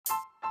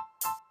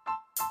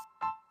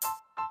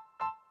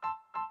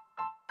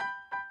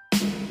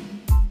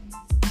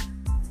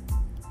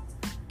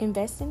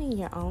Investing in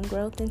your own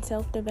growth and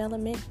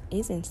self-development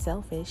isn't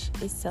selfish,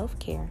 it's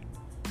self-care.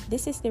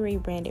 This is the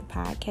Rebranded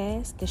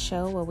Podcast, the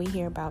show where we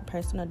hear about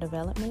personal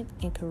development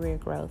and career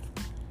growth.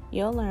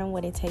 You'll learn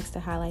what it takes to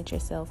highlight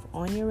yourself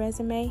on your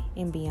resume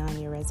and beyond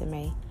your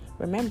resume.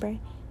 Remember,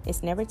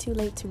 it's never too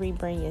late to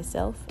rebrand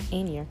yourself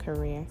and your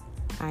career.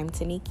 I'm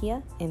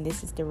Tanikia, and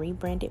this is the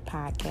Rebranded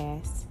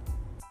Podcast.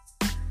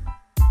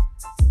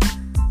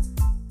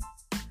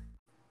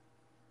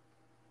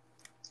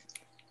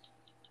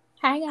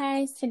 Hi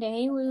guys,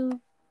 today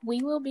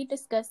we will be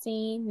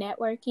discussing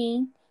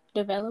networking,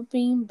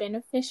 developing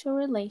beneficial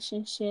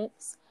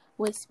relationships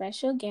with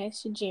special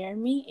guest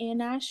Jeremey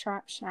N.I.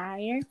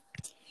 Shropshire.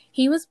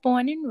 He was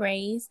born and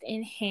raised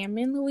in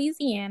Hammond,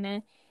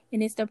 Louisiana,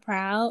 and is the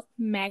proud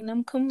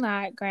Magna Cum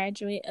Laude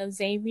graduate of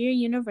Xavier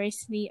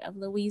University of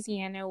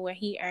Louisiana, where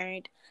he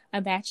earned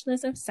a Bachelor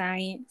of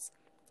Science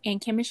in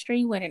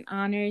Chemistry with an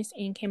honors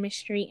in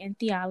Chemistry and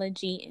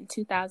Theology in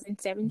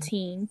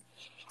 2017.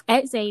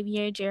 At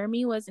Xavier,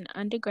 Jeremey was an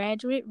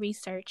undergraduate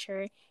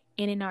researcher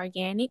in an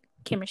organic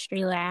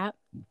chemistry lab.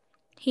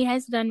 He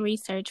has done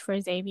research for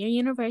Xavier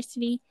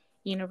University,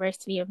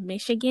 University of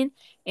Michigan,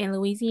 and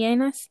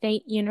Louisiana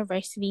State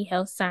University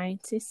Health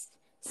Sciences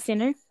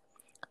Center.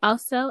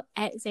 Also,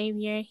 at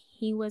Xavier,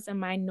 he was a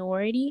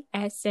Minority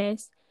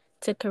Access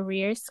to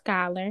Career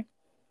Scholar,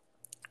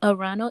 a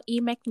Ronald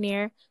E.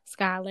 McNair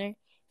Scholar,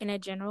 and a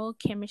General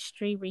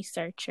Chemistry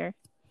Researcher.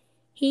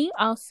 He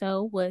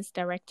also was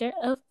Director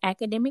of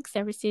Academic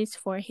Services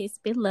for his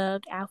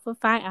beloved Alpha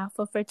Phi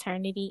Alpha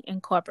Fraternity,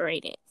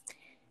 Incorporated.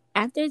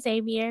 After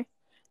Xavier,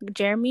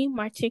 Jeremey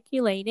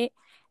matriculated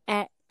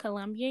at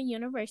Columbia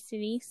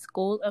University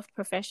School of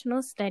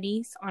Professional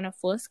Studies on a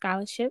full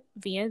scholarship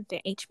via the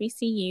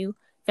HBCU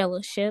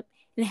Fellowship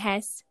and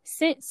has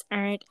since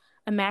earned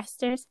a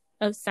Master's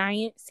of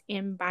Science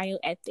in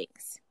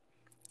Bioethics.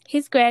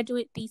 His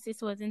graduate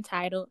thesis was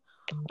entitled,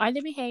 "Are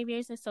the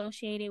behaviors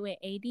associated with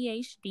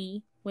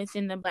ADHD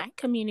within the Black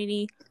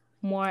community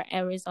more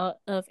a result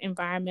of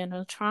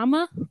environmental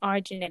trauma or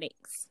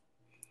genetics?"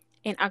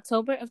 In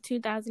October of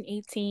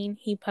 2018,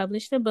 he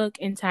published a book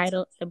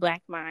entitled The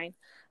Black Mind,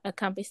 A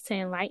Compass to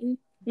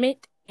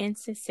Enlightenment and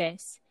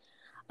Success,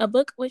 a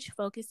book which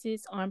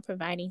focuses on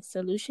providing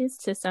solutions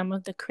to some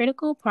of the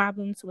critical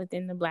problems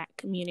within the Black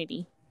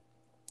community.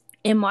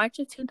 In March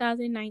of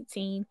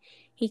 2019,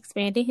 he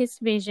expanded his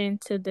vision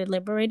to the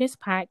Liberators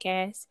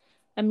Podcast,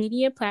 a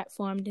media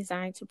platform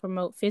designed to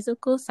promote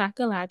physical,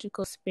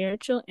 psychological,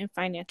 spiritual, and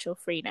financial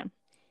freedom.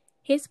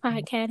 His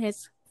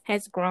podcast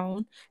has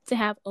grown to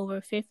have over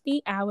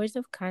 50 hours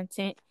of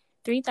content,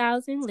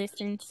 3,000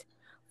 listens,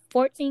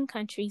 14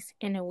 countries,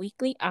 and a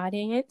weekly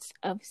audience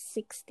of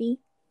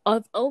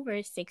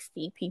over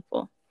 60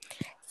 people.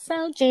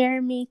 So,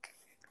 Jeremey,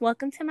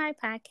 welcome to my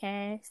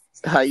podcast.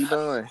 How you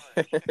doing?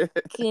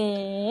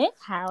 Good.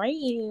 How are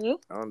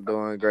you? I'm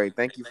doing great.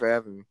 Thank you for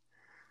having me.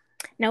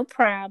 No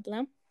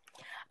problem.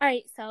 All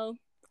right, so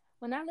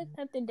when I looked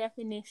up the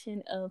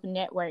definition of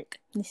network,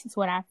 this is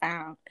what I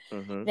found.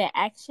 The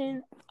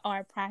action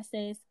or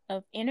process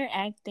of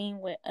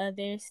interacting with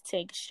others to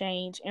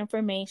exchange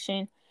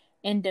information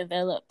and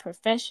develop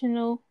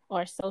professional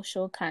or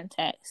social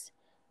contacts.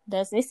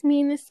 Does this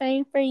mean the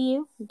same for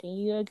you? Do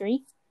you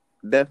agree?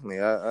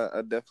 Definitely.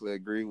 I definitely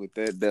agree with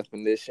that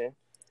definition.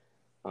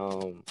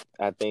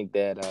 I think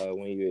that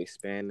when you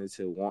expand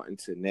into wanting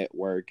to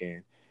network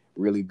and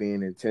really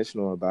being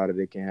intentional about it,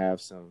 it can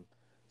have some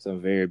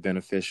very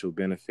beneficial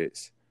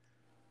benefits.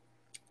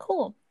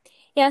 Cool.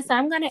 Yeah, so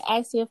I'm going to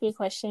ask you a few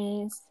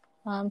questions.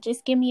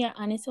 Just give me your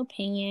honest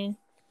opinion.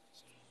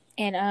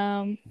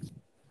 And,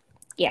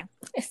 yeah.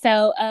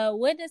 So,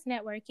 what does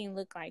networking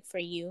look like for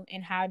you,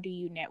 and how do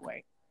you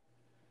network?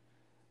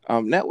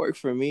 Network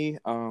for me,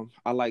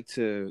 I like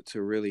to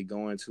really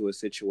go into a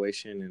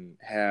situation and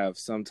have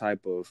some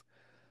type of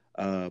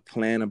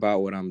plan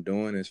about what I'm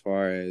doing as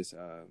far as,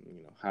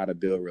 how to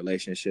build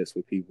relationships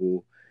with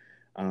people.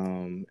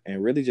 And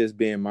really just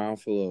being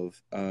mindful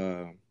of,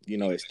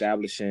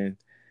 establishing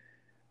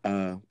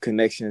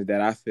connections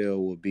that I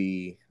feel will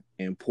be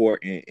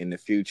important in the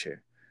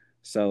future.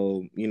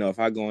 So, if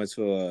I go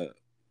into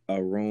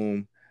a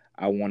room,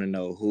 I want to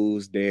know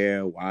who's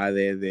there, why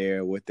they're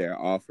there, what they're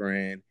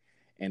offering,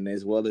 and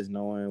as well as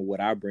knowing what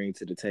I bring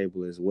to the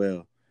table as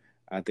well.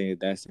 I think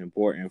that's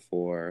important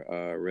for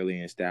really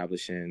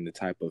establishing the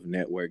type of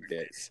network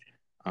that's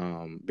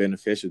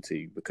beneficial to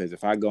you. Because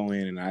if I go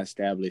in and I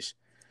establish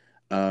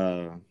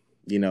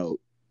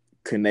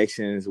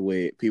connections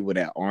with people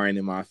that aren't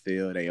in my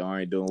field, they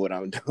aren't doing what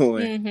I'm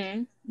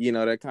doing,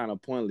 they're kind of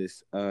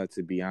pointless,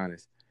 to be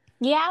honest.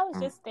 Yeah, I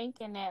was just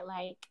thinking that,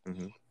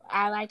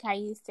 I like how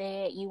you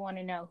said you want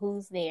to know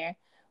who's there,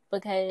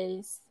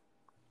 because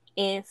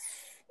if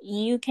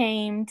you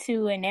came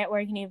to a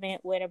networking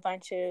event with a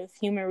bunch of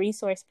human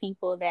resource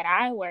people that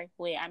I work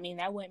with,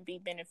 that wouldn't be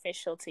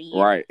beneficial to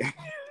you. Right.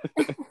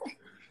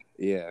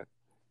 Yeah.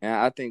 And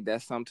I think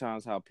that's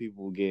sometimes how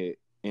people get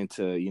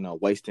into,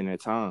 wasting their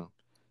time,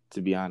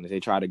 to be honest. They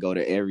try to go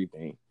to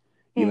everything.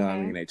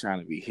 They're trying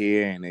to be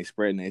here and they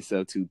spreading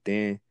themselves too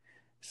thin.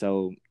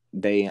 So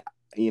they,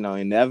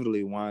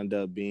 inevitably wind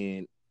up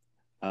being,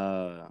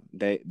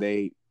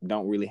 they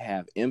don't really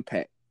have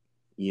impact,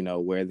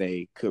 where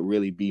they could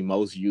really be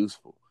most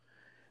useful.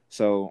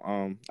 So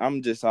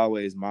I'm just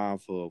always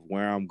mindful of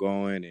where I'm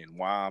going and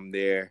why I'm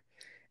there.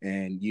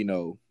 And,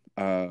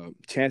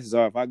 chances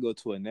are if I go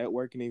to a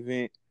networking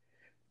event,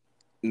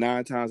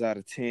 9 times out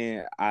of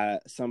 10,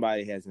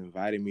 somebody has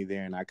invited me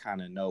there, and I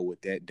kind of know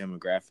what that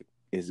demographic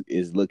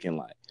is looking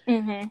like.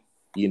 Mm-hmm.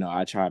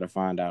 I try to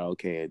find out,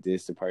 okay,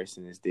 if the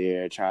person is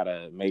there, try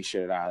to make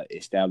sure that I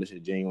establish a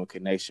genuine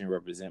connection,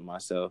 represent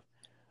myself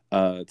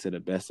to the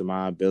best of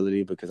my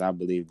ability, because I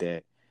believe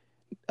that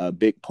a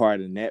big part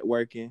of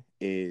networking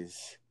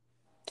is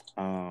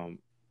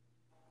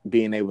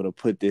being able to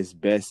put this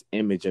best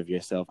image of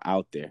yourself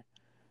out there,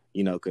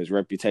 because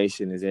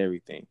reputation is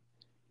everything.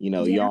 You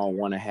don't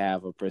want to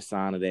have a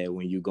persona that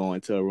when you go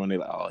into a room, they're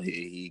like, oh, here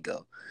you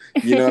go.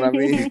 You know what I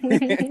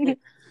mean?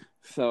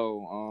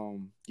 So,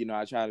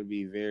 I try to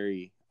be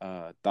very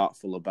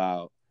thoughtful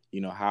about,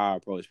 how I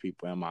approach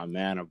people. Am I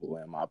mannerable?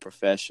 Am I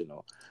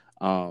professional?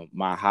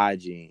 My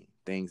hygiene,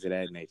 things of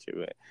that nature.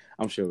 But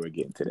I'm sure we're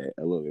getting to that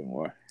a little bit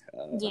more.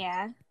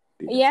 Yeah.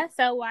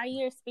 So while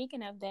you're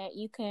speaking of that,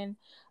 you can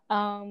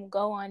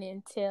go on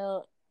and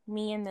tell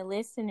me and the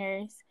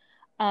listeners,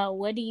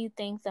 what do you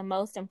think the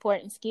most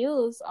important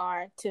skills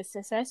are to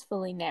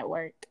successfully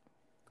network?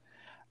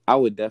 I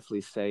would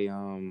definitely say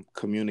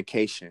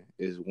communication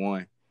is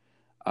one.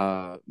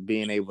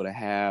 Being able to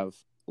have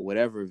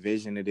whatever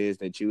vision it is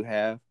that you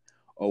have,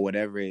 or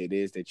whatever it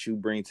is that you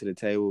bring to the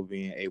table,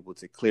 being able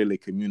to clearly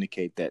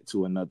communicate that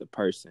to another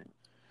person.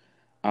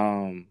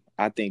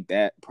 I think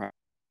that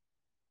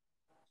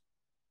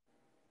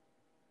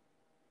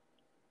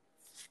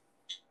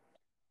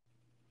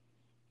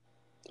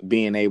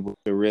being able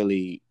to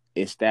really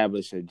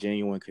establish a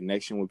genuine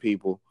connection with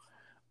people,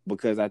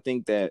 because I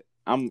think that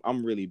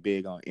I'm really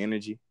big on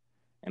energy,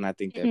 and I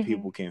think that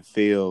people can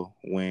feel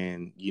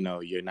when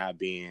you're not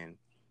being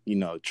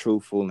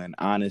truthful and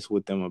honest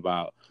with them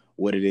about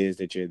what it is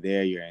that you're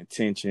there, your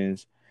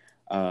intentions,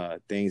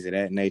 things of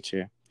that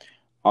nature.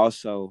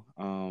 Also,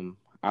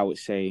 I would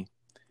say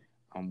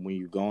when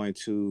you go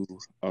into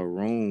a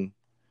room,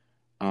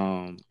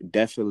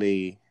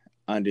 definitely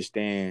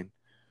understand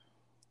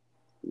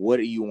what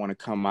do you want to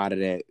come out of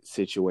that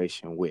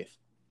situation with.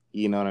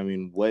 You know what I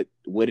mean? What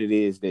it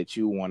is that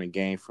you want to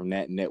gain from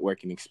that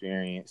networking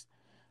experience.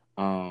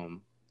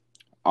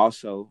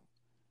 Also,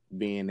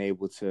 being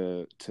able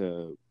to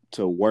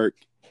work,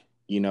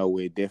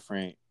 with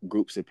different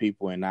groups of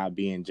people and not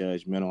being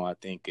judgmental, I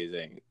think is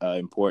a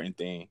important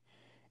thing.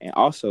 And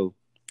also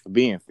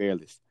being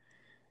fearless.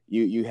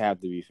 You have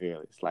to be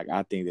fearless. Like,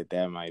 I think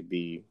that might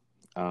be,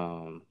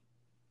 I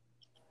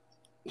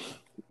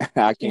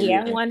can't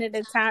even, one of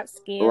the top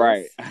skills.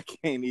 right. I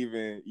can't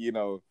even,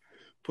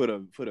 put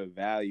a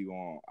value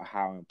on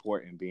how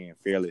important being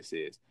fearless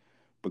is,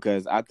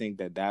 because I think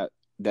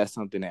that's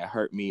something that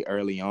hurt me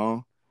early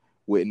on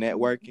with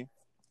networking.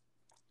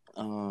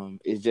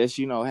 It's just,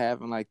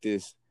 having like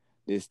this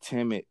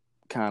timid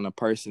kind of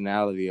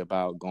personality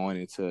about going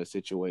into a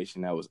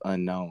situation that was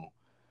unknown.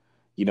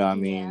 You know what I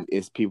mean?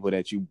 It's people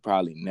that you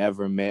probably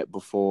never met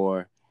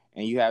before,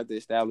 and you have to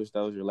establish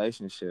those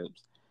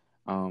relationships.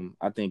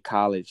 I think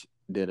college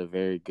did a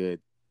very good,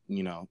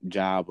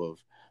 job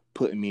of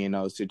putting me in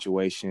those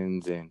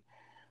situations. And,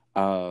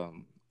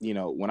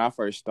 when I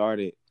first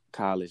started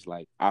college,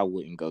 like, I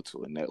wouldn't go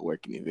to a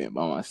networking event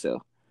by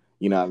myself.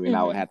 You know what I mean?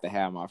 I would have to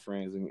have my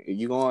friends.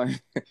 You going?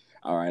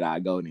 All right,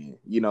 I'll go then.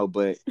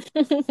 But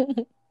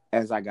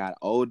as I got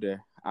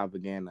older, I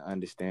began to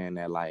understand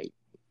that, like,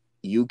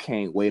 you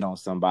can't wait on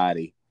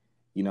somebody,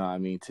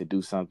 to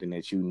do something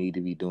that you need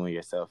to be doing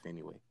yourself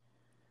anyway.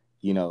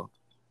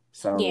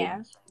 So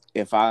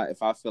if I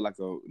feel like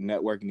a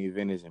networking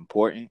event is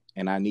important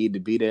and I need to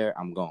be there,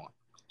 I'm going.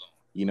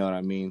 You know what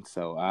I mean?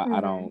 So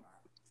I don't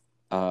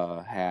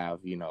have,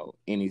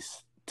 any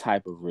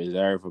type of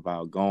reserve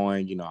about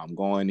going. I'm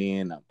going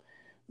in, I'm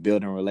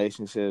building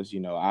relationships.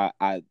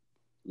 I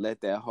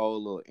let that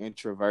whole little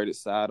introverted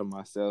side of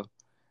myself,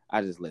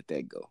 I just let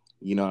that go.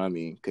 You know what I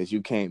mean? Because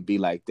you can't be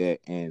like that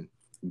and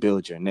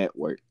build your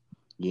network,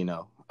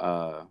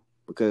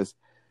 because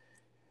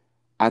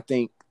I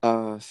think,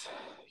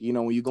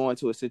 when you go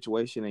into a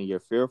situation and you're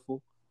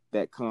fearful,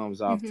 that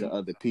comes off to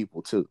other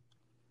people too.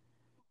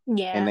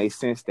 Yeah. And they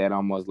sense that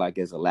almost like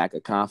as a lack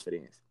of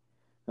confidence.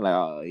 Like,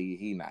 oh,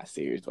 he not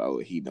serious about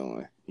what he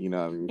doing. You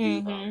know what I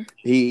mean?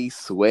 He's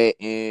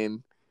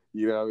sweating.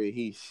 You know what I mean?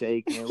 He's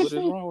shaking. What is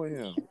wrong with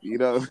him?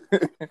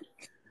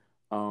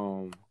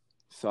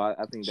 So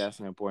I think that's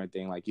an important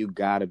thing. Like, you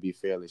gotta be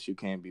fearless. You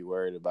can't be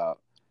worried about,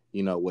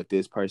 what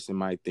this person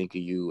might think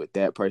of you, what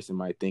that person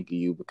might think of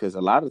you, because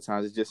a lot of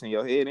times it's just in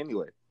your head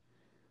anyway.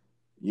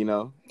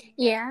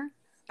 Yeah,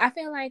 I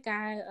feel like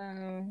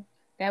that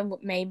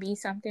may be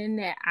something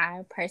that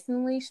I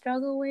personally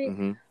struggle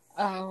with.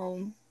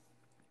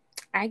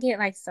 I get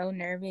like so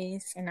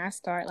nervous and I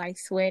start like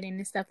sweating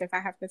and stuff if I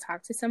have to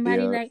talk to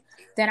somebody like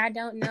that I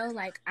don't know.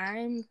 Like,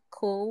 I'm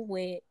cool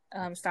with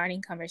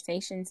starting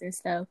conversations and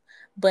stuff.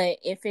 But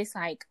if it's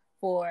like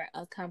for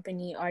a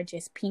company or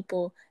just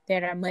people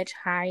that are much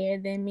higher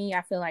than me,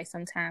 I feel like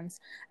sometimes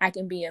I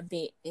can be a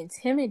bit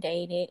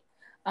intimidated.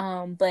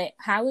 But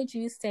how would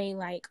you say,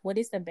 like, what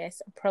is the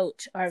best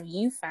approach, or have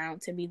you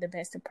found to be the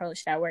best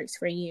approach that works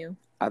for you?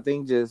 I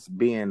think just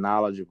being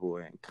knowledgeable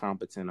and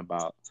competent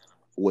about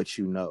what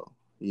you know,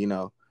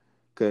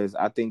 because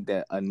I think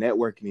that a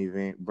networking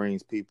event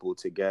brings people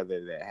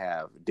together that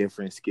have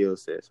different skill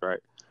sets, right?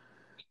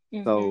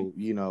 Mm-hmm.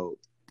 So,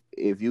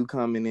 if you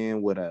coming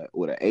in with a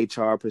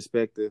HR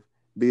perspective,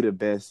 be the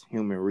best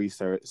human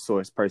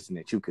resource person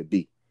that you could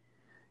be.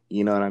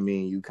 You know what I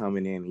mean? You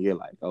coming in and you're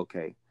like,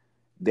 okay,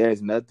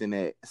 there's nothing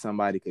that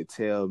somebody could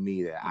tell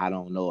me that I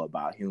don't know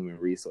about human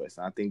resource.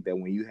 I think that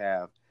when you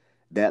have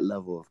that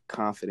level of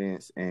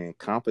confidence and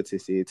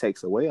competency, it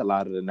takes away a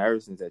lot of the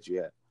nervousness that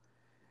you have,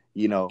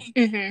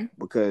 Mm-hmm.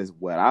 because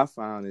what I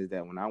found is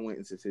that when I went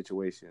into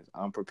situations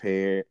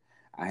unprepared,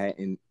 I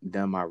hadn't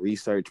done my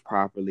research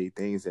properly,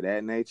 things of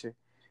that nature,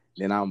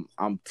 then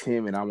I'm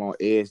timid, I'm on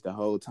edge the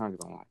whole time,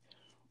 because I'm like,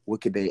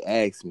 what could they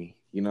ask me?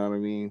 You know what I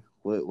mean?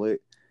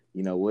 What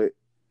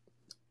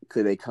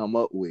could they come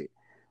up with?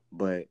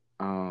 But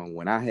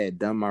when I had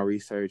done my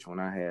research, when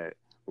I had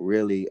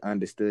really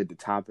understood the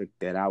topic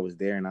that I was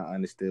there, and I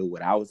understood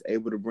what I was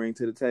able to bring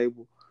to the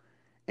table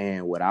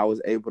and what I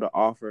was able to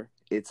offer,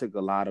 it took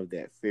a lot of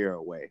that fear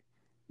away,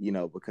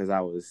 because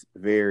I was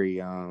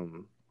very,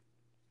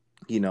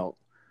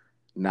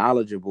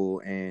 knowledgeable,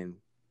 and,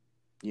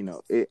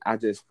 I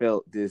just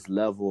felt this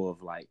level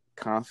of like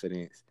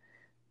confidence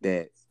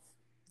that,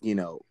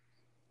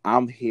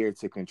 I'm here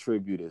to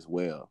contribute as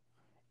well.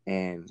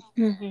 And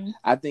Mm-hmm.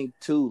 I think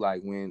too,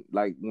 when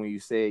you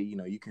say,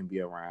 you can be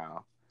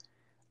around,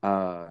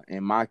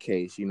 in my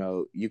case,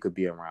 you could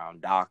be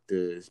around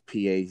doctors,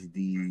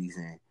 PhDs,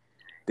 and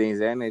things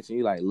of that nature.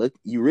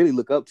 You really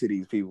look up to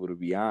these people, to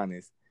be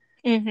honest.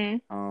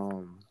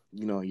 Mm-hmm.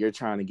 You're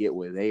trying to get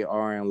where they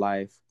are in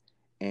life,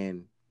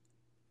 and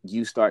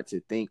you start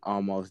to think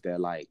almost that,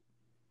 like,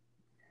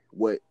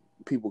 what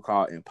people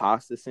call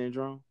imposter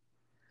syndrome.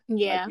 Like,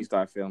 Yeah. you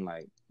start feeling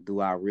like, do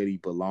I really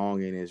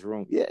belong in this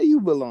room? Yeah, you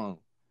belong.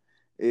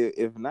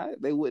 If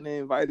not, they wouldn't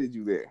have invited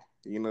you there.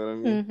 You know what I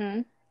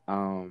mean?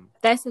 Mm-hmm.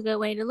 That's a good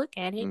way to look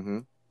at it. Mm-hmm.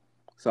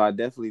 So I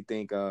definitely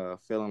think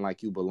feeling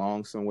like you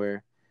belong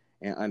somewhere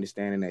and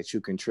understanding that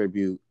you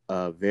contribute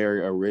a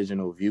very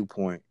original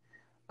viewpoint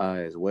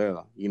as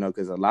well.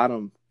 Because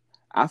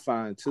I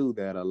find too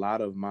that a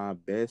lot of my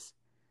best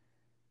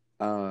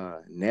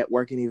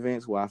networking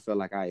events where I felt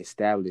like I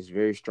established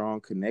very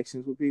strong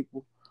connections with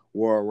people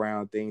were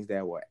around things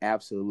that were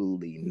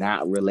absolutely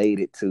not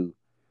related to,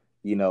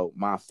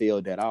 my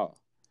field at all.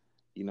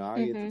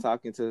 I get to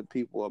talking to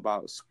people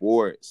about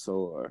sports,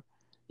 or,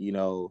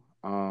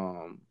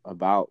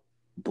 about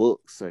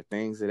books or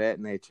things of that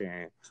nature,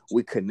 and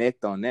we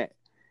connect on that.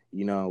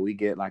 We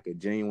get like a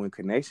genuine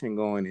connection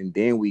going, and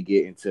then we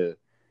get into,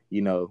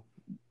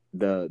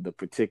 the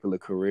particular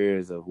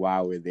careers of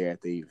why we're there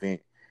at the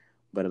event.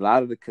 But a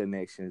lot of the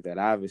connections that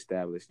I've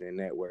established in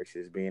networks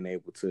is being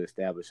able to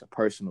establish a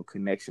personal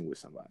connection with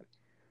somebody,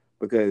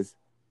 because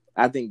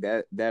I think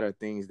that are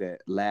things that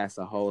last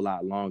a whole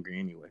lot longer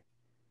anyway.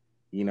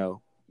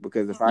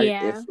 Because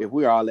if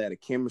we're all at a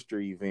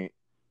chemistry event,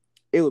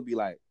 it would be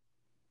like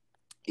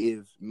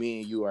if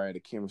me and you are at a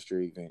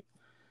chemistry event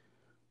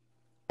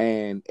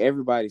and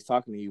everybody's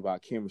talking to you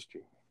about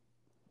chemistry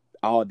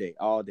all day,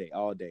 all day,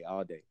 all day,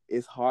 all day.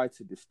 It's hard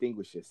to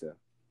distinguish yourself.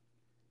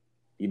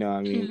 You know what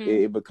I mean?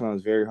 It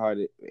becomes very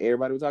hard.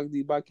 Everybody was talking to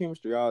you about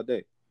chemistry all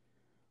day.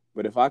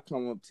 But if I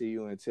come up to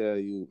you and tell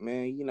you,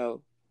 man,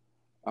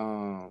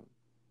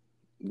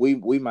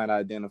 we might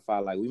identify,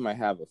 like, we might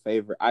have a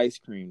favorite ice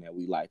cream that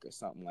we like or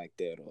something like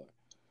that, or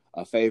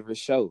a favorite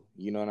show,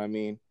 you know what I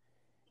mean?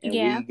 And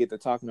we get to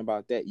talking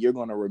about that, you're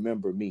going to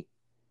remember me.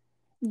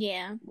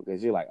 Yeah.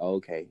 Because you're like, oh,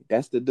 okay,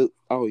 that's the dude.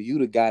 Oh, you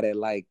the guy that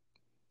like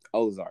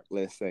Ozark,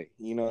 let's say.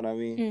 You know what I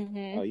mean?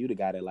 Mm-hmm. Oh, you the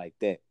guy that like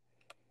that.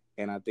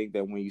 And I think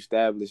that when you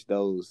establish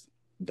those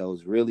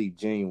really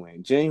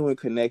genuine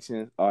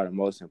connections are the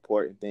most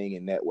important thing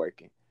in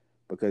networking.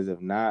 Because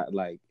if not,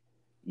 like,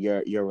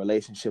 your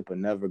relationship will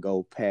never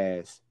go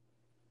past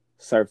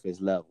surface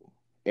level.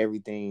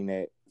 Everything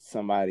that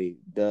somebody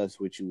does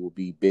with you will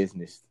be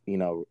business,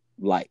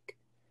 like.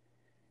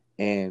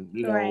 And,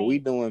 when we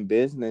doing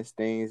business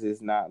things,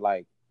 it's not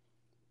like,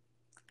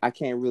 I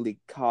can't really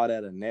call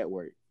that a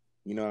network.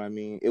 You know what I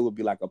mean? It would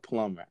be like a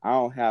plumber. I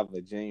don't have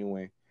a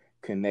genuine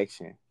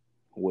connection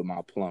with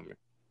my plumber.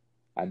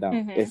 I don't.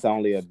 Mm-hmm. It's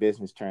only a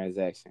business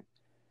transaction.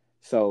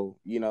 So,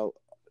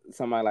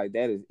 somebody like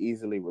that is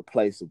easily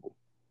replaceable,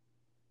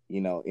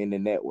 in the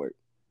network.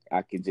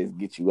 I could just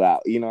get you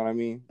out. You know what I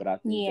mean? But I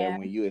think that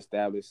when you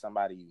establish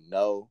somebody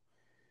you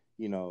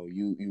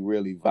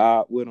really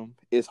vibe with them,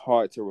 it's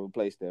hard to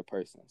replace that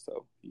person.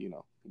 So,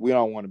 we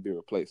don't want to be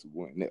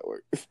replaceable in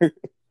network.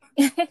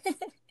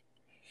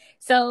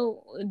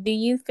 So, do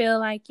you feel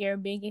like your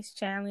biggest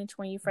challenge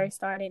when you first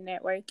started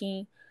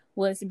networking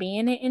was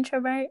being an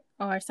introvert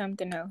or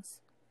something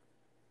else?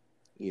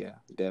 Yeah,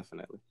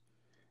 definitely.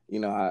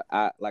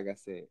 I like I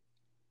said,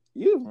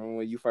 you remember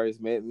when you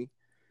first met me,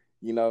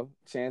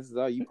 chances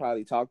are you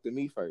probably talked to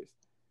me first.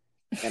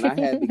 And I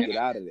had to get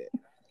out of that.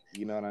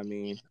 You know what I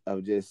mean?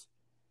 Of just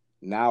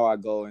now I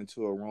go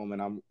into a room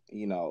and I'm,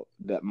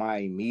 that my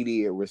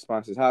immediate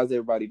response is, how's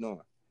everybody doing?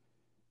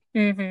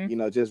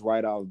 Mm-hmm. Just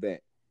right off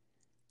bat.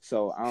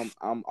 So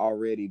I'm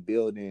already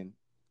building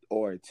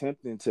or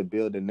attempting to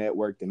build a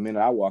network the minute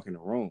I walk in the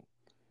room.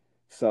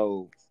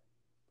 So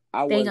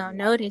I They gonna wasn't like,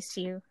 notice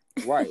you.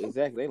 right,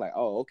 exactly. They like,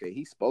 oh, okay,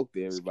 he spoke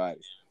to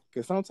everybody.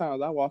 Because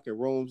sometimes I walk in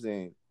rooms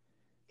and,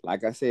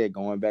 like I said,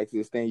 going back to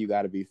this thing, you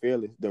got to be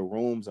fearless. The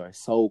rooms are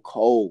so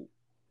cold.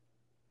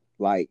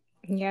 Like,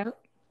 Yep.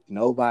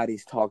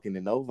 nobody's talking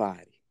to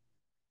nobody.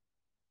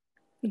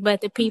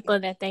 But the people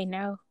that they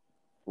know.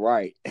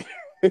 Right.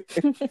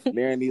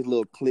 They're in these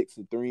little cliques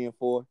of 3 and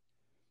 4,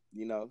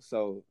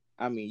 So,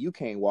 I mean, you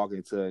can't walk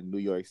into a New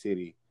York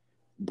City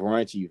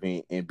brunch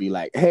event and be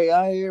like, hey,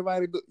 I hear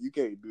everybody do. You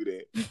can't do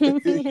that,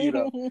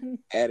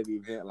 at an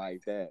event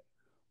like that.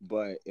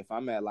 But if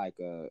I'm at like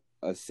a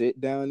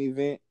sit down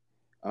event,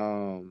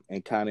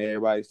 and kind of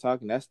everybody's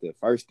talking, that's the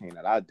first thing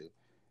that I do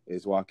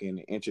is walk in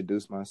and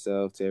introduce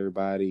myself to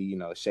everybody,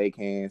 shake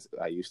hands.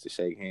 I used to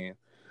shake hands.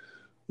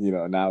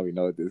 Now we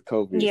know this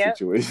COVID Yep.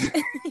 situation.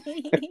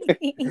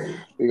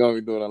 We're gonna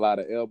be doing a lot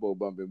of elbow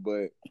bumping,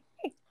 but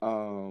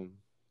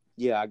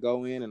yeah, I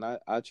go in and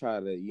I try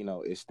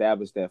to,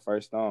 establish that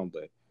first on.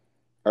 But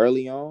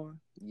early on,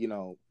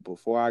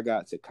 before I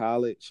got to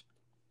college,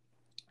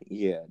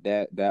 yeah,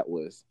 that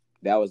was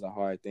a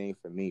hard thing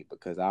for me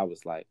because I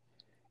was like,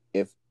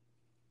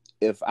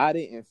 if I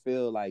didn't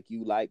feel like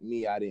you like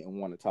me, I didn't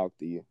want to talk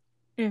to you.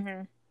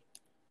 Mm-hmm.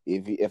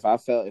 If I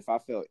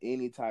felt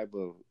any type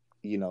of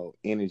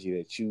energy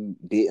that you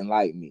didn't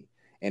like me,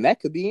 and that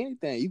could be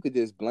anything, you could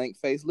just blank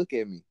face look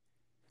at me.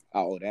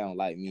 Oh, they don't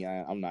like me.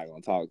 I'm not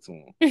gonna talk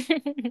to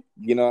them.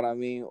 You know what I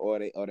mean? Or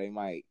they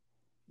might,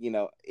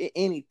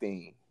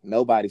 anything.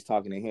 Nobody's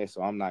talking in here,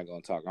 so I'm not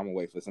gonna talk. I'm gonna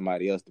wait for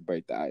somebody else to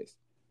break the ice.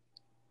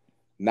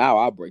 Now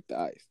I'll break the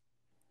ice.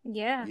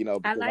 Yeah, I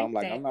Because like I'm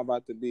like, that. I'm not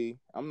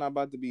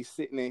about to be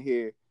sitting in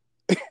here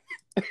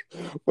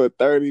for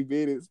 30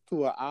 minutes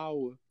to an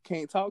hour.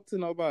 Can't talk to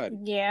nobody.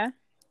 Yeah.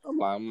 I'm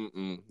like,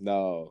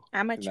 no,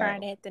 I'm gonna try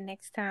no. that the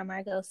next time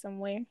I go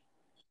somewhere.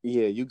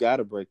 Yeah, you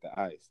gotta break the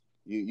ice.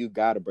 You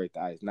gotta break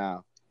the ice.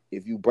 Now,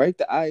 if you break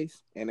the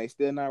ice and they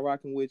still not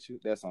rocking with you,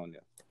 that's on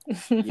them.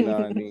 You know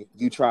what I mean?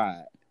 You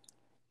tried.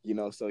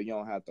 So you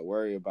don't have to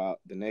worry about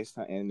the next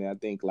time. And I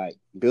think like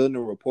building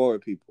a rapport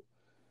with people,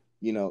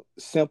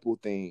 simple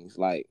things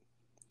like,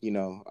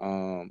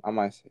 I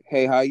might say,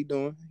 hey, how you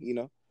doing?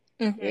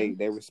 Mm-hmm.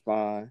 They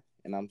respond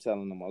and I'm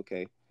telling them,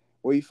 okay,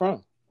 where you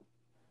from?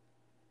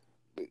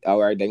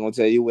 All right, they gonna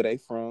tell you where they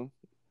from.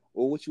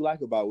 Well, what you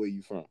like about where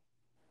you from?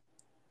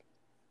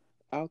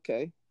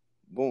 Okay,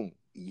 boom.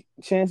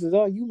 Chances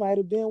are you might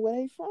have been where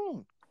they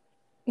from.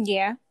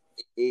 Yeah.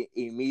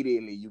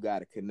 Immediately you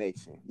got a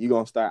connection. You're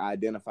gonna start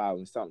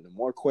identifying something. The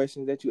more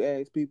questions that you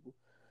ask people,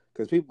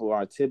 because people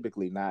are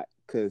typically not,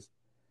 because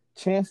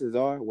chances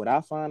are, what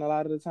I find a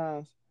lot of the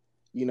times,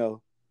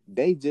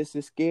 they just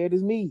as scared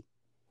as me.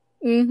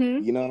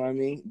 Mm-hmm. You know what I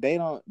mean?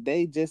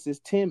 They just as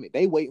timid.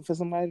 They waiting for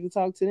somebody to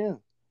talk to them.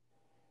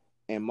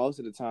 And most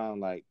of the time,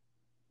 like,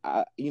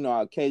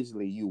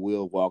 occasionally you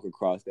will walk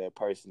across that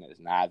person that's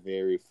not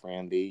very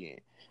friendly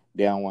and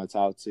they don't want to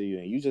talk to you.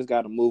 And you just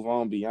got to move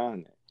on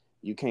beyond that.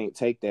 You can't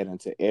take that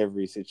into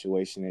every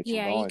situation that you're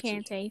Yeah, you going to.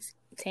 can't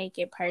take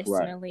it Right.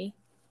 personally.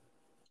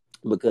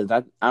 Because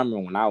I remember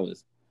when I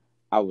was,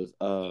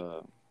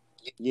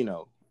 you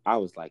know, I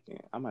was like,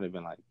 I might have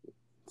been like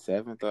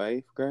 7th or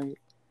 8th grade.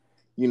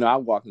 I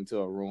walked into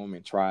a room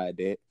and tried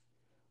that.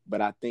 But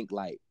I think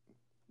like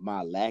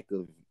my lack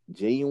of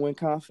genuine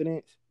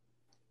confidence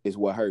is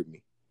what hurt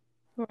me.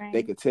 They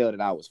Right. could tell that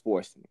I was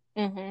forcing it,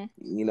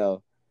 Mm-hmm.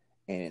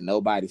 and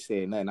nobody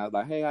said nothing. I was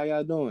like, hey, how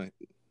y'all doing?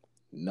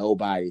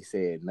 Nobody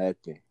said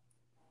nothing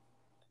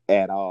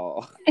at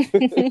all.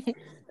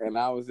 And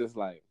I was just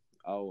like,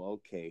 oh,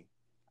 okay.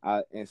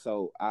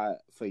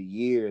 For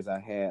years I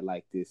had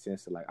like this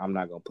sense of like, I'm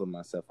not going to put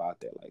myself out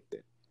there like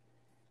that.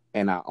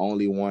 And I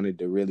only wanted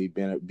to really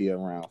be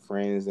around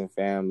friends and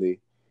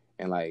family.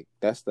 And like,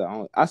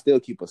 I still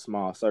keep a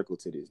small circle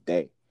to this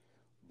day.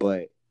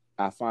 But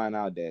I find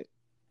out that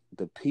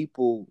the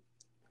people,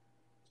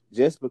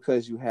 just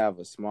because you have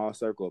a small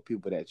circle of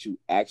people that you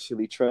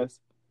actually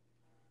trust,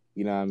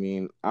 you know what I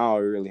mean? I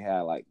don't really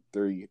have like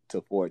 3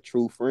 to 4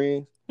 true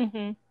friends.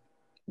 Mm-hmm.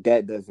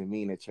 That doesn't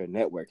mean that your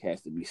network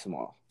has to be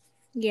small.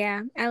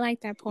 Yeah, I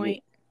like that Yeah.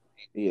 point.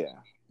 Yeah.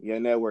 Your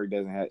network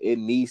it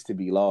needs to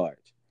be large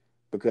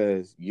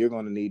because you're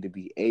going to need to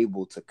be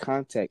able to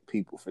contact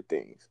people for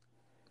things,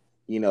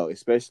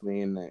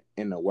 especially in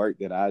the work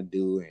that I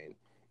do in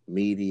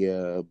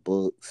media,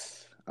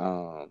 books,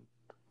 going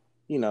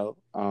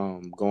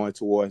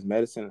towards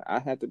medicine. I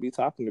have to be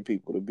talking to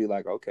people to be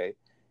like, okay,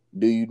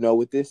 do you know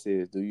what this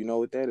is? Do you know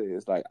what that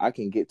is? Like I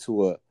can get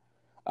to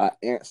a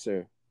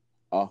answer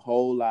a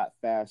whole lot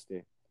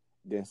faster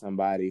than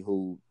somebody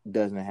who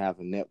doesn't have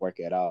a network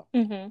at all.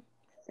 Mm-hmm.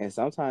 And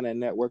sometimes that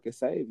network can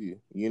save you.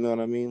 You know what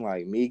I mean?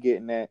 Like me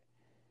getting that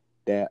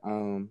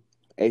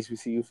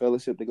HBCU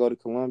Fellowship to go to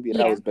Columbia,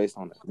 that was based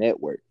on a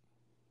network.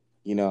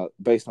 You know,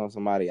 based on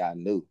somebody I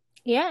knew.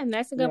 Yeah, and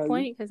that's a good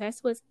point, because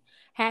that's what's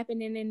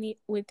happening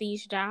with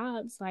these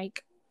jobs.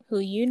 Like, who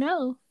you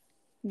know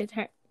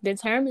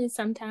determines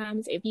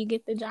sometimes if you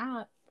get the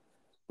job.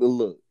 But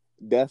look,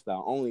 that's the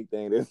only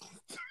thing that's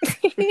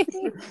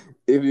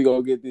if you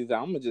gonna get this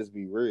job, I'm gonna just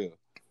be real.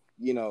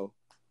 You know,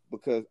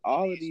 because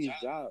all of these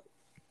jobs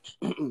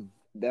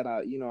that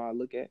I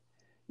look at,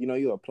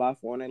 you apply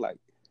for and they like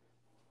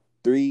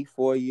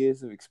 3-4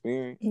 years of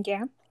experience.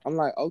 Yeah. I'm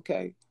like,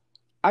 okay,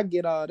 I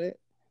get all that.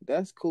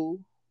 That's cool.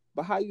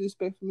 But how you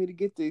expect for me to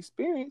get the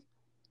experience?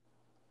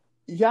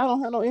 Y'all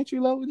don't have no entry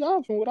level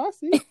jobs from what I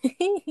see.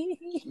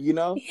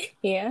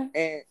 Yeah.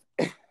 And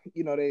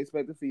they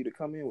expected for you to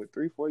come in with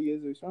 3-4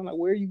 years of experience. I'm like,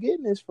 where are you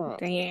getting this from?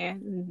 Yeah.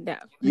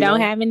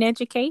 Don't have an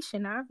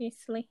education,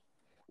 obviously.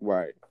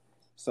 Right.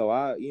 So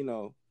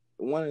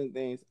one of the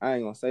things, I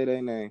ain't gonna say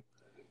their name,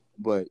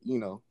 but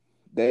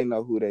they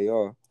know who they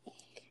are.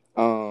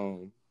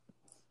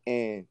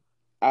 And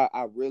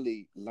I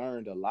really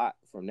learned a lot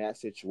from that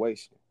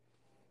situation.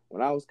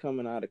 When I was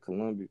coming out of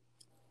Columbia,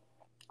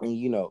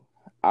 and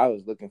I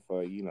was looking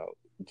for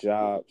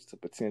jobs to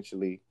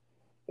potentially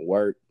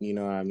work, you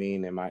know what I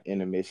mean, in my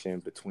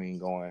intermission between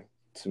going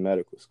to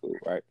medical school,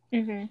 right?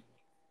 Mm-hmm.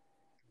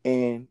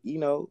 And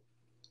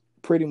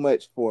pretty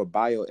much for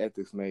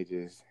bioethics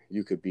majors,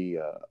 you could be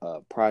a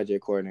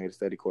project coordinator,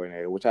 study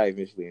coordinator, which I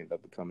eventually ended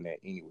up becoming that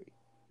anyway.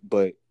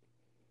 But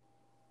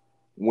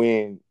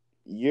when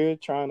you're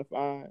trying to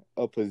find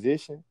a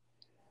position,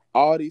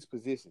 all these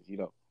positions,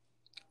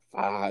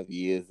 5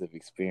 years of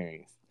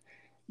experience,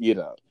 you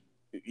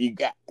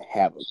got to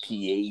have a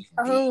PhD.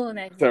 Oh,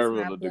 that gets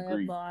my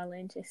blood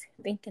boiling just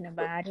thinking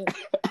about it.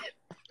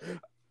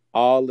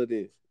 All of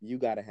this, you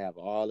got to have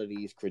all of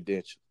these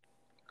credentials.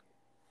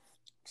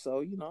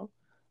 So,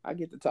 I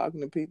get to talking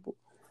to people,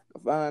 I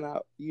find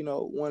out,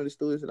 one of the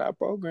students in our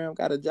program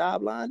got a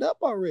job lined up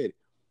already.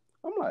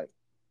 I'm like,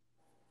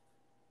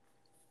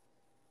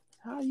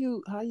 how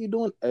you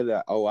doing? And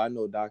I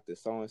know Dr.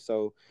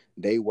 So-and-so,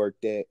 they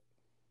worked at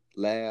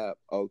lab.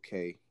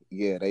 Okay.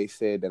 Yeah, they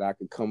said that I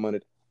could come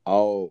under.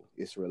 Oh,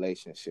 it's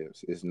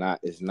relationships. It's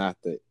not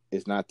the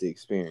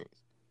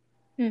experience.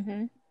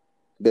 Mm-hmm.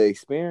 The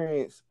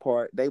experience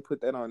part, they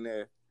put that on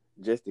there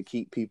just to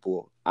keep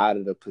people out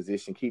of the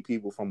position, keep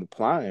people from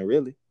applying,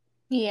 really.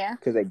 Yeah.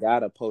 Because they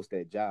gotta post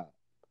that job.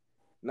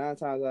 9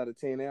 times out of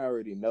 10, they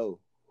already know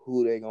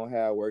who they gonna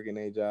have working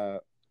their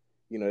job.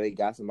 They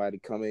got somebody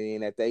coming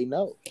in that they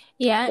know.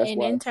 Yeah, that's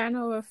and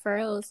internal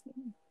referrals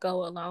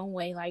go a long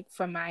way. Like,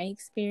 from my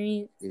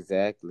experience,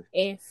 exactly.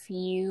 If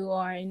you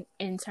are an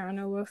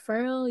internal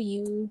referral,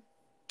 you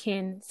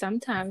can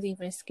sometimes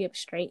even skip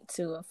straight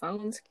to a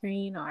phone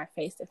screen or a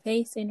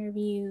face-to-face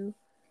interview.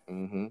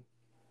 Mm-hmm.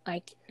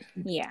 Like,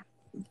 yeah.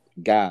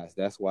 Guys,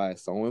 that's why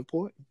it's so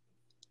important.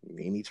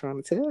 Ain't he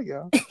trying to tell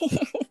y'all?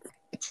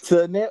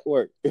 To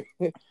network.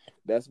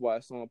 That's why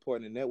it's so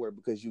important to network,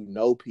 because you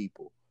know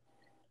people.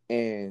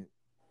 And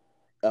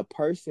a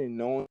person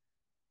knowing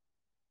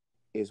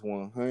is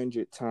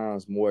 100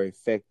 times more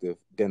effective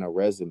than a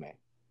resume.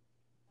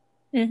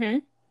 Mm-hmm.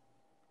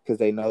 Because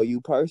they know you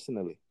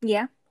personally.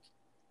 Yeah.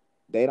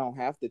 They don't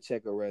have to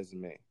check a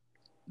resume.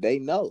 They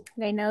know.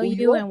 They know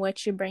you and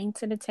what you bring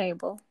to the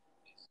table.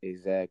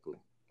 Exactly.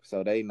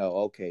 So they know,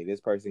 okay, this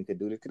person could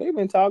do this. Because they've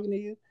been talking to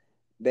you.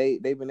 They've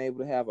been able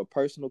to have a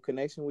personal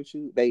connection with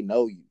you. They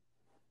know you.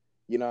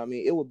 You know what I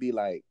mean? It would be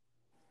like,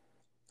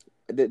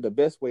 the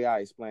best way I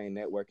explain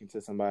networking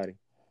to somebody,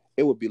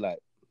 it would be like,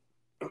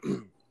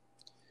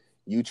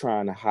 you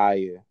trying to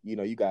hire,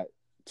 you got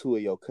 2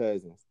 of your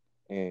cousins,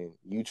 and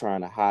you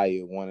trying to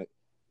hire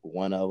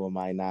one of them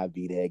might not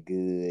be that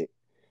good.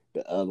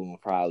 The other one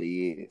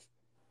probably is.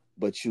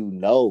 But you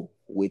know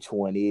which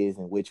one is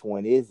and which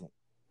one isn't.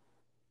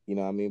 You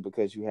know what I mean?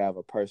 Because you have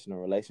a personal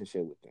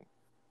relationship with them.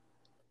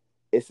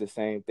 It's the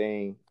same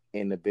thing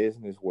in the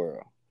business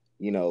world.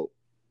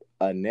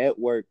 A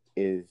network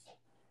is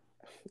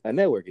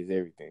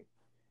everything.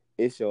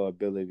 It's your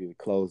ability to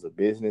close a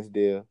business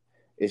deal.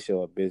 It's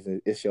your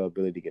ability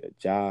to get a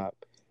job.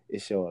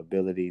 It's your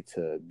ability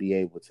to be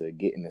able to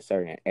get into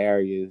certain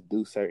areas,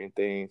 do certain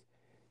things.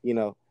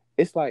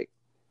 It's like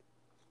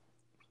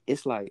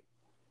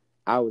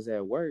I was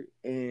at work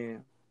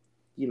and,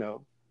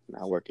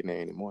 not working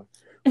there anymore,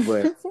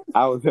 but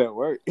I was at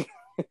work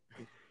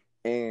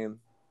and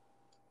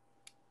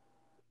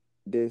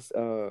this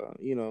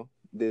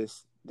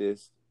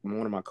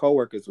one of my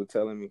coworkers was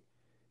telling me,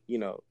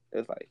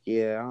 it's like,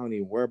 yeah, I don't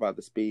even worry about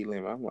the speed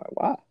limit. I'm like,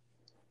 why?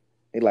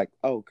 They're like,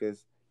 oh,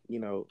 because,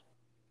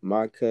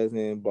 my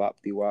cousin Bop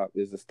de Wop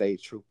is a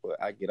state trooper.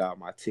 I get all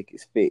my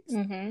tickets fixed.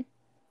 Mm-hmm.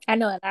 I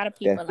know a lot of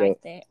people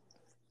that.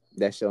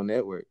 That's your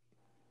network.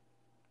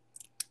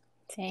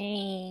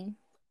 Dang.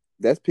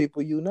 That's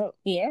people you know.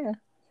 Yeah.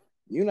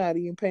 You're not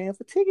even paying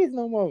for tickets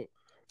no more.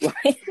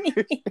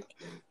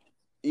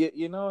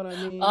 You know what I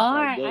Or mean?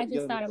 Like I just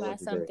your thought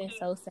about network is great. something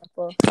so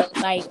simple,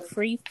 like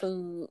free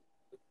food.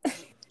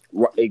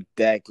 Right,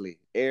 exactly.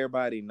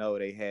 Everybody know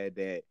they had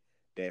that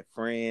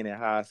friend in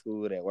high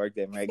school that worked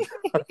at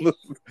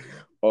McDonald's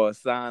or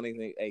Sonic.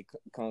 Hey,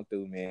 come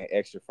through, man.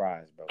 Extra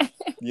fries, bro.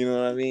 You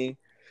know what I mean?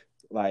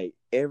 Like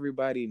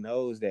everybody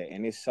knows that,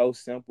 and it's so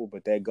simple,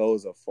 but that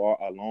goes a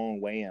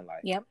long way in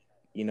life. Yep.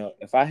 You know,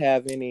 if I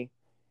have any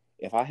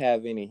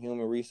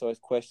human resource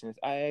questions,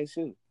 I ask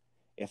you.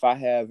 If I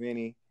have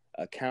any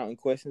accounting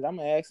questions, I'm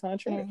gonna ask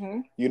Hunter. Mm-hmm.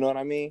 You know what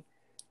I mean?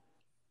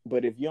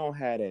 But if you don't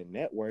have that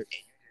network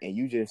and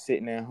you just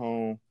sitting at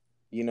home,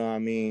 you know what I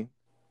mean?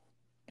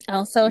 On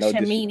No social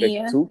disrespect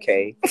media. to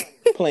 2K,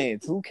 playing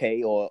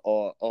 2K or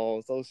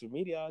on social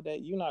media all day,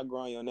 you're not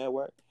growing your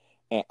network.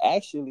 And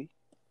actually,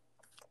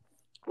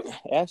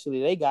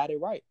 they got it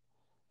right.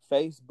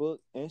 Facebook,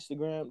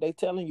 Instagram, they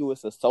telling you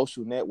it's a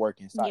social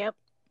networking site. Yep.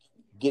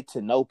 Get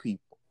to know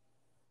people.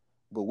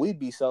 But we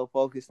be so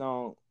focused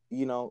on,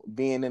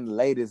 being in the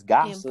latest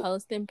gossip. And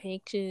posting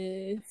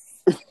pictures.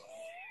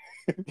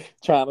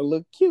 Trying to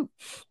look cute.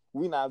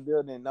 We not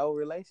building no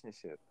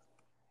relationship.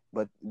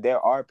 But there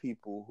are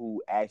people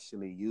who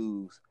actually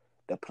use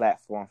the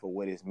platform for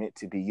what it's meant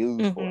to be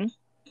used for.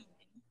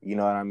 You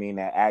know what I mean?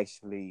 That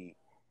actually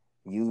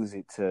use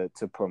it to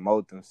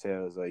promote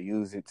themselves or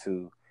use it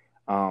to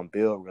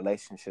build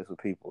relationships with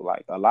people.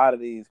 Like a lot of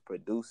these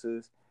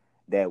producers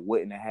that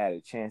wouldn't have had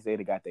a chance, they'd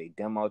have got their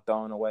demo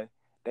thrown away.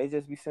 They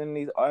just be sending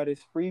these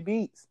artists free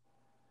beats.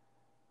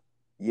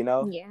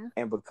 Yeah.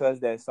 And because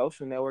that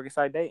social network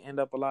site, they end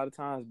up a lot of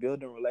times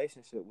building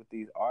relationship with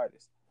these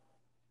artists.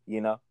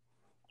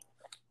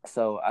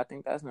 So I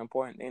think that's an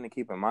important thing to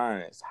keep in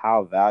mind is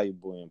how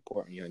valuable and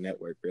important your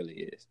network really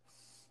is.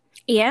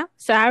 Yeah.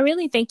 So I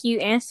really think you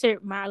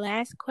answered my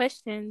last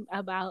question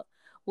about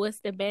what's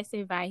the best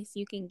advice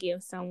you can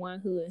give someone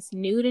who is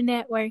new to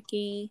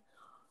networking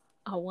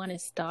or want to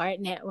start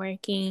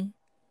networking.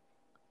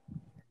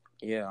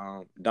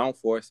 Yeah, don't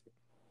force it.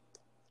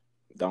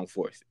 Don't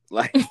force it.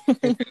 Like,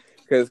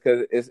 because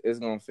it's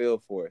gonna feel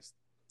forced,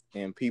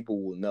 and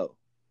people will know,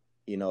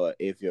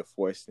 if you're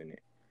forcing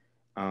it.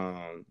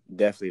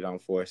 Definitely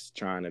don't force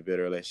trying to build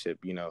a relationship.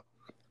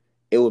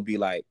 It would be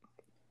like,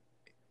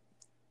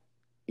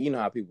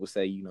 how people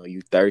say,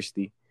 you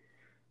thirsty.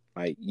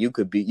 Like you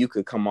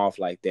could come off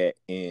like that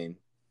in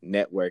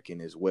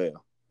networking as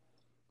well.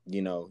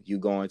 You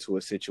go into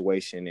a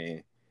situation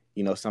and,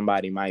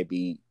 somebody might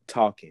be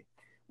talking,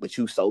 but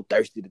you so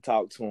thirsty to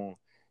talk to them.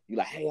 You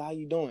like, hey, how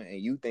you doing?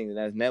 And you think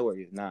that's network.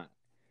 It's not.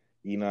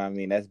 You know what I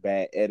mean? That's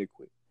bad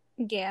etiquette.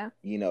 Yeah.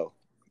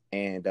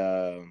 And,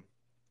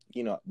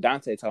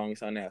 Dante told me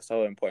something that's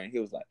so important. He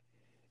was like,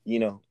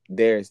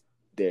 there's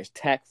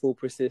tactful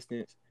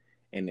persistence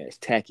and there's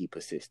tacky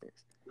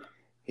persistence.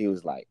 He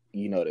was like,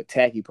 the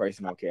tacky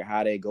person don't care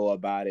how they go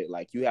about it.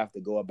 Like, you have to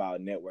go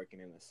about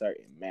networking in a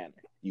certain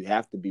manner. You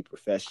have to be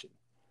professional.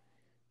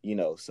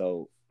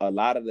 So a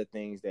lot of the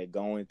things that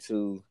go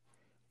into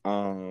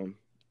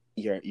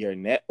your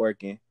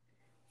networking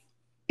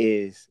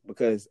is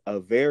because a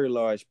very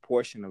large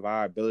portion of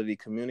our ability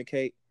to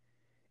communicate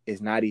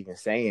is not even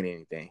saying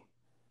anything.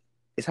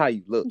 It's how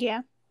you look.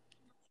 Yeah.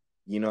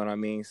 You know what I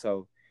mean?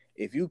 So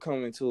if you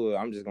come into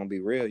I'm just gonna be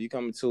real. You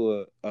come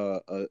into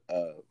a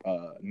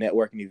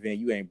networking event,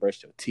 you ain't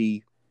brushed your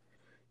teeth.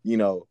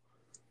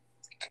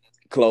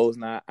 Clothes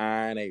not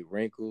ironed, they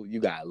wrinkled.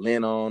 You got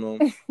lint on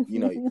them.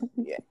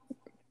 Yeah.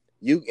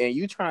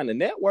 You trying to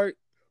network,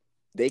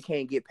 they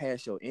can't get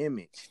past your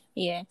image.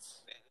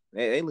 Yes.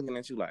 They looking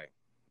at you like,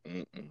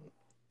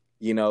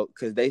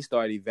 because they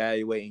start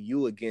evaluating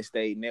you against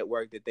a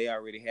network that they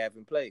already have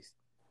in place,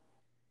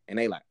 and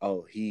they like,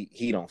 oh,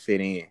 he don't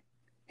fit in.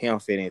 He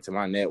don't fit into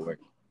my network.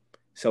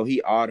 So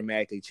he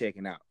automatically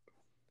checking out.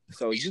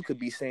 So you could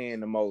be saying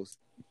the most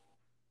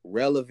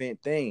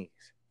relevant things,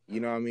 you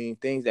know what I mean?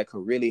 Things that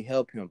could really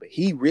help him, but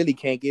he really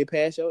can't get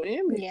past your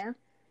image. Yeah.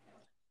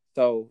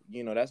 So,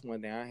 that's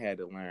one thing I had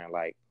to learn.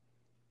 Like,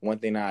 one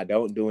thing I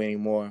don't do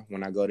anymore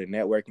when I go to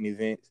networking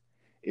events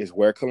is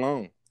wear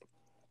cologne.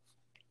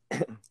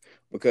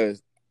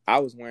 Because I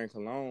was wearing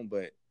cologne,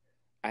 but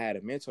I had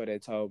a mentor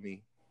that told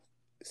me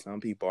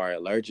some people are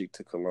allergic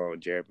to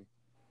cologne, Jeremy.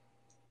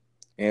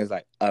 And it's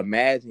like,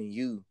 imagine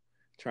you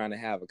trying to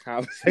have a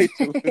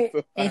conversation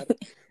with somebody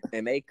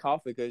and they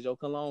coughing because your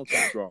cologne too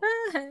strong.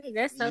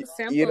 That's so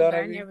simple, you know what but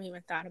I mean? never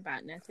even thought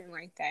about nothing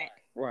like that.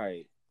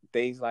 Right.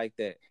 Things like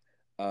that.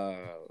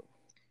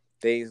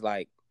 Things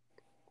like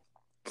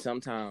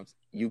sometimes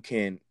you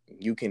got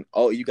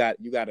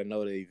to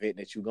know the event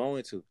that you're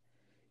going to.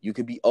 You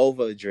can be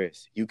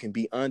overdressed. You can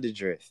be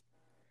underdressed.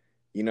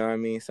 You know what I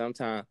mean?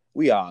 Sometimes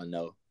we all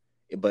know.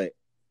 But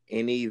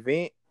in the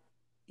event,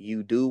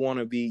 you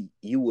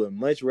would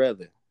much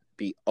rather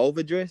be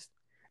overdressed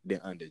than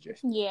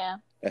underdressed. Yeah.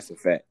 That's a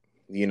fact.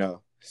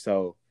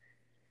 So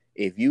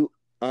if you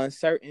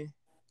uncertain,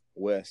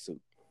 wear a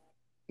suit.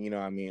 You know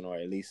what I mean? Or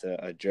at least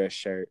a dress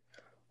shirt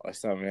or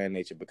something of that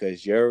nature,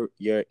 because your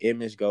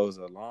image goes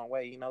a long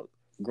way.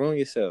 Groom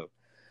yourself.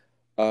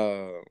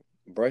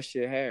 Brush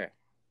your hair.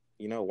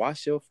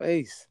 wash your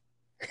face.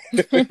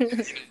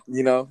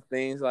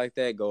 Things like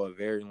that go a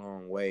very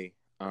long way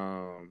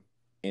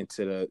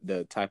into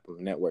the type of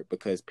network,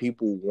 because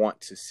people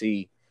want to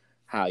see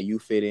how you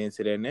fit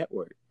into their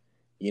network,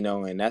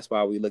 and that's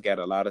why we look at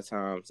a lot of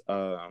times,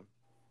 a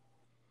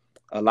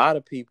lot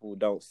of people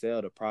don't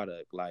sell the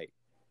product. Like,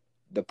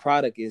 the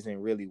product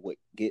isn't really what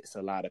gets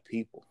a lot of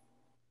people.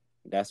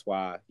 That's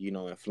why,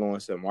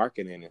 influencer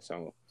marketing is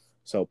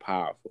so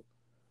powerful.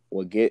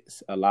 What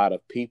gets a lot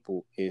of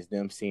people is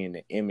them seeing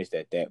the image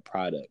that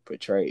product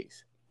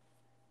portrays.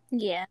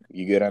 Yeah.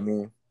 You get what I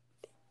mean?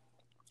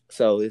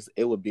 So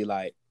it would be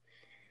like,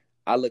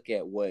 I look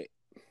at what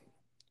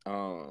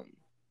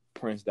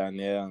Prince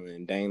Donnell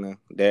and Dana,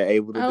 they're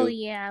able to do. Oh,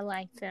 yeah, I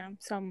like them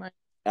so much.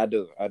 I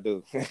do.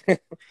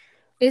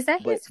 Is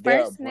that But his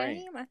first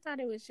name? I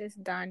thought it was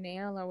just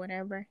Donnell or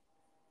whatever.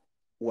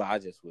 Well, I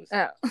just was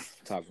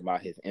talking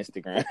about his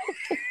Instagram.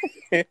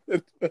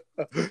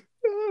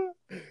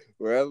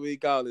 Wherever he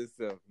called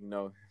himself,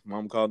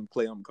 Mom called him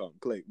Clay, I'm calling him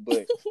Clay.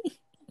 But,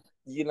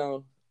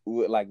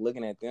 like,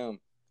 looking at them,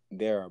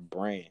 they're a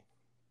brand.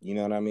 You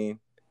know what I mean?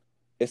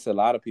 It's a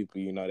lot of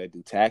people, that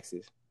do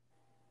taxes,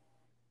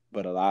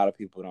 but a lot of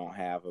people don't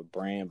have a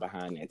brand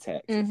behind their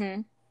taxes.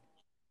 Mm-hmm.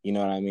 You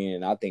know what I mean?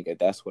 And I think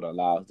that's what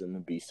allows them to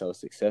be so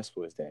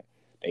successful, is that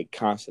they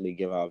constantly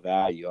give out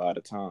value all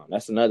the time.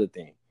 That's another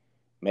thing.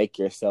 Make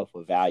yourself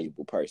a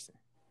valuable person.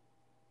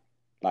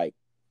 Like,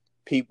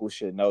 people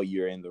should know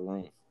you're in the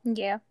room.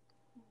 Yeah.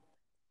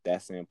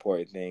 That's an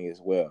important thing as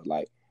well.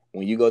 Like,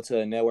 when you go to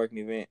a networking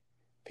event,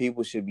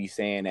 people should be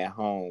saying at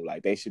home,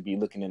 like, they should be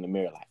looking in the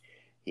mirror like,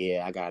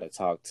 yeah, I got to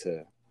talk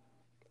to,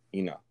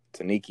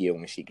 to Nikia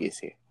when she gets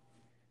here.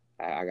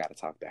 I got to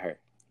talk to her.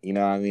 You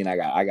know what I mean? I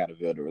got to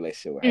build a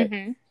relationship with her.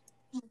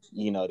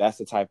 Mm-hmm. That's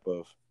the type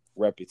of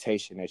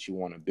reputation that you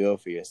want to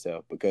build for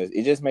yourself, because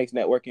it just makes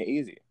networking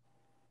easier.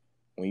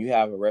 When you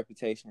have a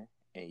reputation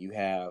and you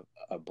have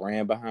a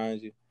brand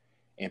behind you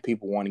and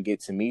people want to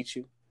get to meet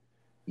you,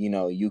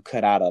 you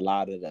cut out a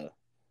lot of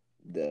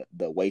the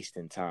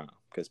wasting time.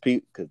 Because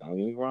don't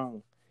get me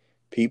wrong,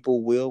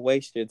 people will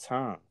waste your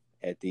time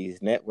at these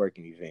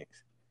networking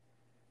events.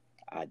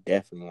 I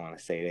definitely want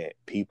to say that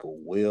people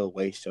will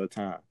waste your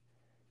time.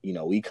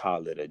 We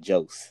call it a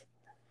jose.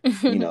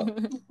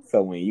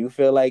 So when you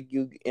feel like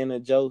you in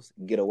a jose,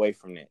 get away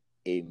from that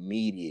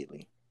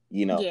immediately.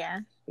 Yeah.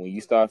 When you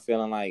start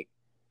feeling like,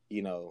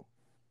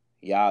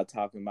 y'all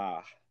talking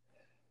about,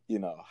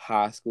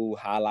 high school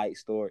highlight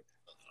story.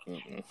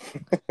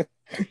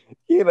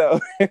 You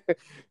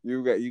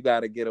got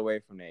to get away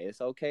from that.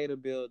 It's okay to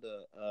build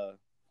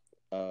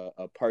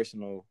a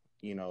personal,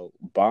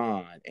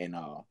 bond and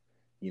all,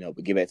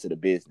 but get back to the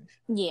business.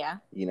 Yeah.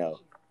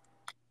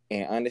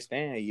 And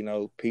understand,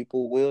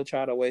 people will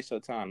try to waste your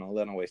time. Don't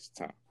let them waste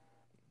your time.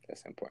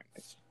 That's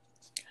important.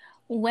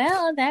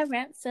 Well, that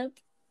wraps up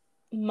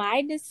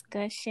my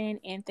discussion,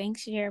 and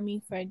thanks,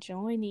 Jeremy, for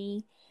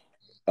joining.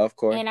 Of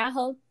course. And I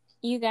hope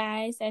you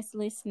guys that's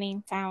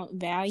listening found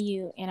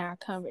value in our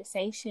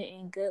conversation,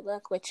 and good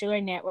luck with your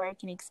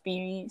networking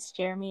experience.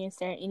 Jeremy, is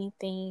there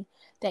anything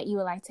that you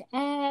would like to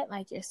add,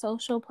 like your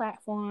social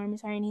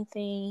platforms or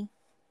anything?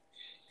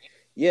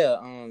 Yeah,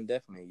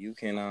 definitely. You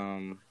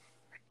can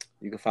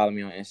follow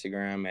me on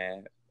Instagram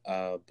at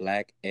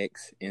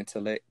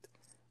BlackXIntellect,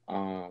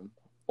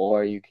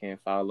 or you can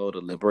follow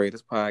the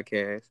Liberators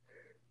Podcast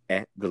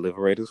at the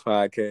Liberators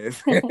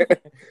Podcast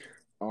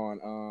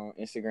on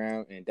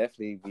Instagram, and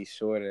definitely be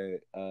sure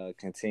to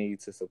continue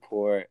to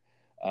support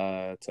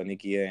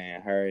Tonikia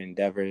and her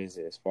endeavors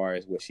as far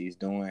as what she's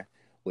doing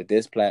with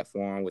this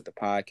platform, with the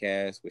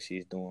podcast, what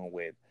she's doing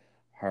with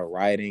her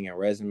writing and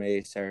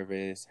resume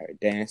service, her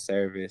dance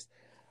service,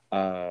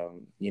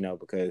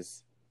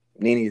 because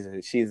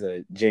she's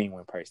a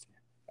genuine person,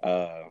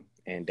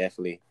 and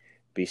definitely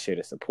be sure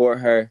to support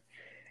her.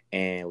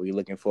 And we're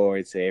looking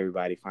forward to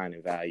everybody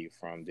finding value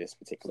from this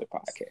particular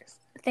podcast.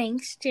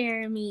 Thanks,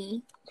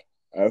 Jeremy.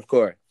 Of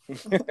course.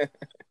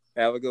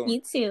 Have a good one.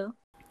 You too.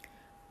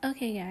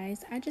 Okay,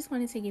 guys, I just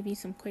wanted to give you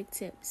some quick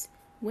tips.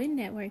 When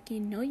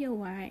networking, know your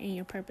why and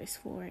your purpose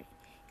for it.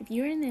 If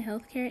you're in the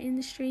healthcare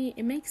industry,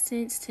 it makes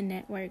sense to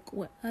network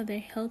with other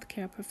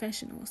healthcare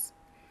professionals.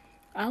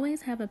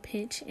 Always have a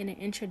pitch and an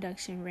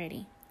introduction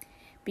ready.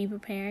 Be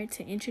prepared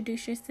to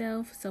introduce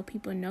yourself so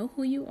people know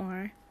who you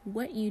are,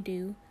 what you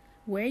do,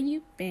 where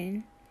you've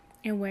been,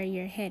 and where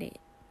you're headed.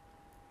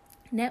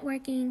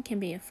 Networking can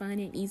be a fun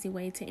and easy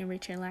way to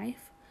enrich your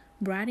life,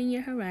 broaden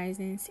your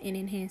horizons, and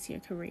enhance your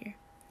career.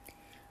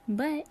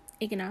 But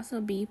it can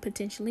also be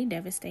potentially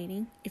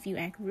devastating if you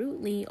act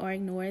rudely or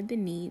ignore the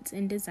needs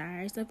and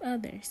desires of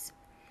others.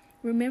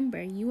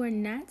 Remember, you are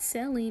not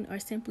selling or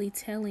simply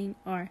telling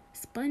or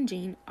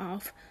sponging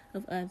off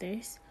of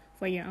others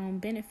for your own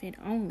benefit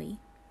only.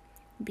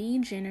 Be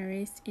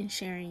generous in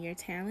sharing your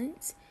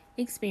talents,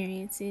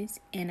 experiences,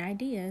 and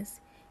ideas,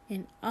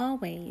 and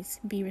always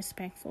be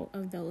respectful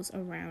of those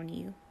around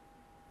you.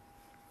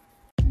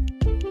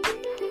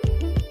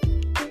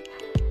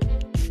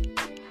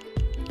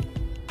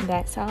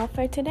 That's all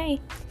for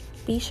today.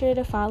 Be sure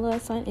to follow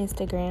us on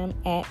Instagram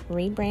at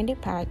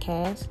Rebranded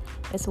Podcast,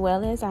 as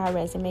well as our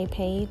resume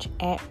page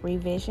at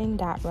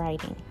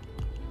revision.writing.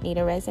 Need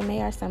a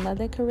resume or some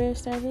other career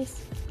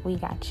service? We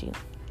got you.